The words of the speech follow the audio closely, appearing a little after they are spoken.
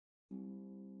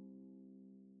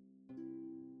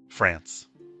France.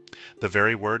 The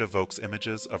very word evokes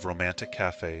images of romantic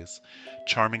cafes,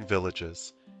 charming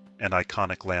villages, and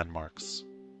iconic landmarks.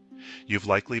 You've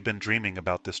likely been dreaming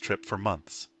about this trip for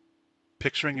months,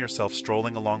 picturing yourself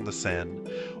strolling along the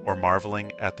Seine or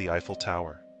marveling at the Eiffel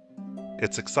Tower.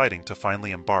 It's exciting to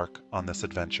finally embark on this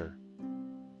adventure.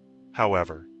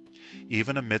 However,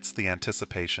 even amidst the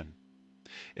anticipation,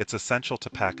 it's essential to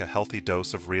pack a healthy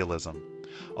dose of realism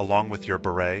along with your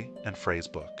beret and phrase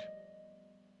book.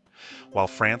 While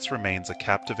France remains a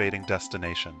captivating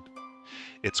destination,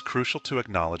 it's crucial to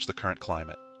acknowledge the current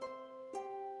climate.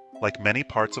 Like many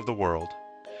parts of the world,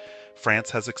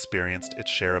 France has experienced its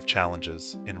share of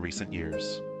challenges in recent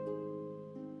years.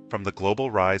 From the global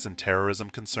rise in terrorism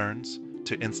concerns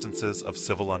to instances of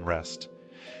civil unrest,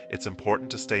 it's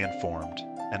important to stay informed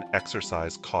and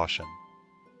exercise caution.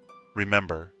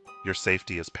 Remember, your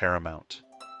safety is paramount.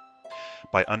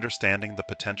 By understanding the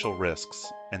potential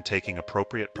risks and taking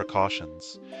appropriate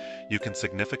precautions, you can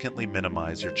significantly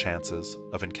minimize your chances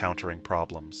of encountering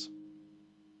problems.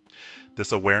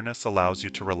 This awareness allows you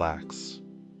to relax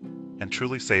and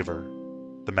truly savor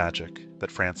the magic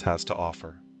that France has to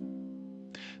offer.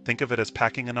 Think of it as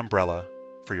packing an umbrella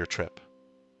for your trip.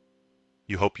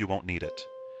 You hope you won't need it,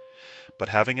 but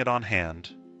having it on hand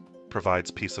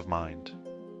provides peace of mind.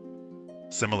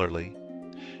 Similarly,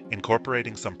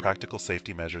 incorporating some practical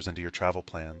safety measures into your travel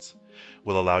plans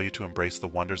will allow you to embrace the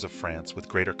wonders of France with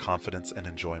greater confidence and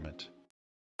enjoyment.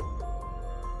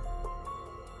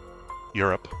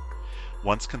 Europe,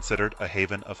 once considered a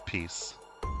haven of peace,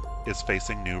 is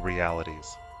facing new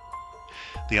realities.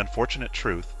 The unfortunate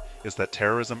truth is that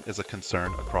terrorism is a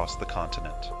concern across the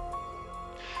continent.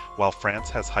 While France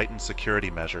has heightened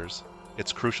security measures,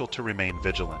 it's crucial to remain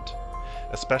vigilant,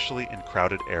 especially in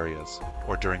crowded areas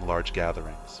or during large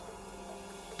gatherings.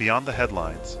 Beyond the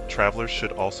headlines, travelers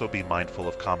should also be mindful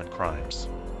of common crimes.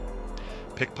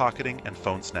 Pickpocketing and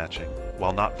phone snatching,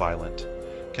 while not violent,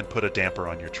 can put a damper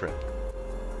on your trip.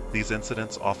 These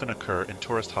incidents often occur in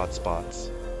tourist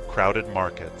hotspots, crowded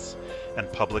markets,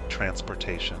 and public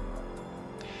transportation.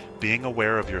 Being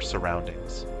aware of your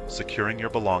surroundings, securing your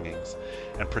belongings,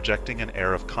 and projecting an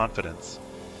air of confidence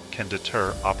can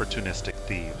deter opportunistic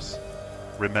thieves.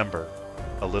 Remember,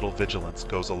 a little vigilance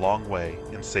goes a long way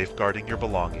in safeguarding your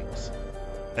belongings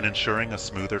and ensuring a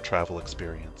smoother travel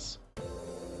experience.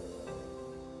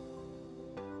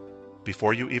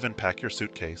 Before you even pack your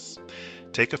suitcase,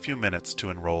 take a few minutes to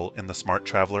enroll in the Smart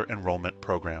Traveler Enrollment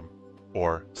Program,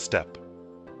 or STEP.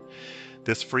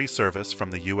 This free service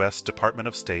from the U.S. Department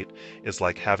of State is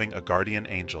like having a guardian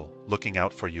angel looking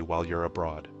out for you while you're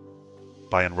abroad.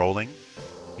 By enrolling,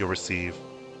 you'll receive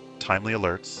timely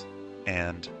alerts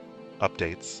and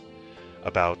updates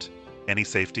about any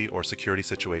safety or security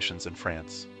situations in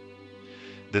France.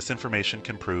 This information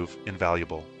can prove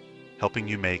invaluable, helping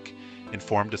you make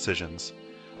informed decisions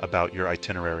about your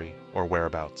itinerary or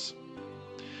whereabouts.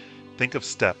 Think of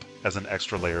STEP as an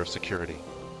extra layer of security,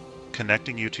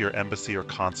 connecting you to your embassy or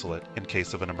consulate in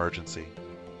case of an emergency.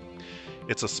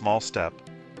 It's a small step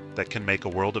that can make a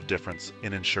world of difference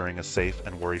in ensuring a safe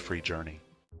and worry-free journey.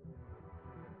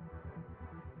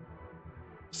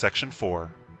 Section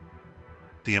 4.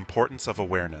 The importance of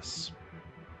awareness.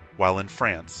 While in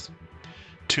France,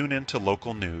 tune in to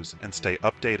local news and stay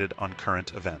updated on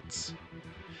current events.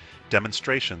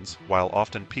 Demonstrations, while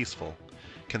often peaceful,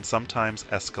 can sometimes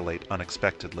escalate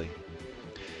unexpectedly.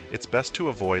 It's best to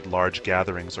avoid large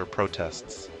gatherings or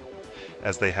protests,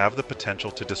 as they have the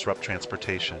potential to disrupt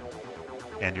transportation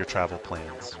and your travel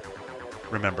plans.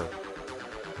 Remember,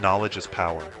 knowledge is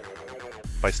power.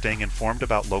 By staying informed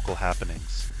about local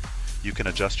happenings, you can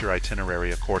adjust your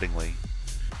itinerary accordingly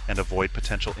and avoid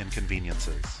potential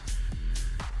inconveniences.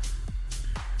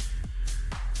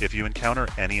 If you encounter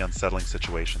any unsettling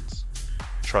situations,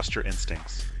 trust your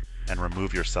instincts and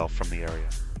remove yourself from the area.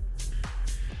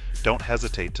 Don't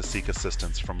hesitate to seek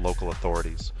assistance from local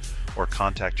authorities or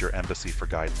contact your embassy for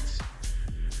guidance.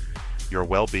 Your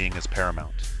well-being is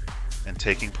paramount, and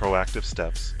taking proactive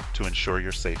steps to ensure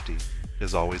your safety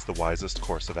is always the wisest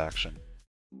course of action.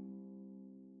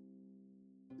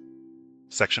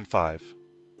 Section 5.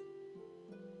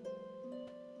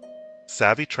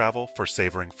 Savvy travel for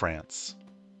savoring France.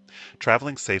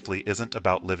 Traveling safely isn't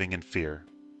about living in fear.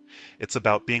 It's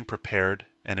about being prepared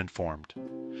and informed.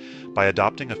 By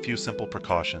adopting a few simple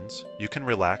precautions, you can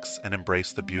relax and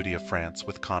embrace the beauty of France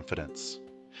with confidence.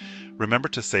 Remember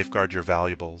to safeguard your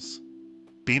valuables,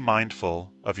 be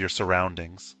mindful of your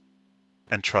surroundings,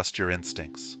 and trust your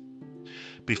instincts.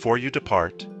 Before you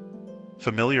depart,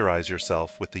 familiarize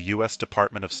yourself with the U.S.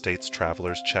 Department of State's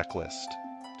Traveler's Checklist.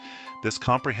 This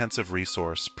comprehensive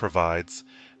resource provides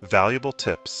Valuable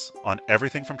tips on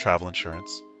everything from travel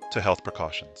insurance to health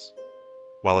precautions.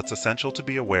 While it's essential to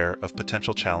be aware of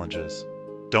potential challenges,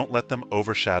 don't let them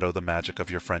overshadow the magic of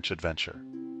your French adventure.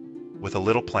 With a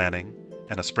little planning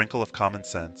and a sprinkle of common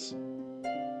sense,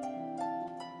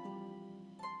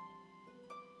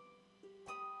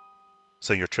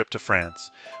 so your trip to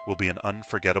France will be an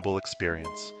unforgettable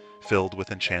experience filled with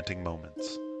enchanting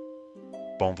moments.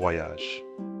 Bon voyage.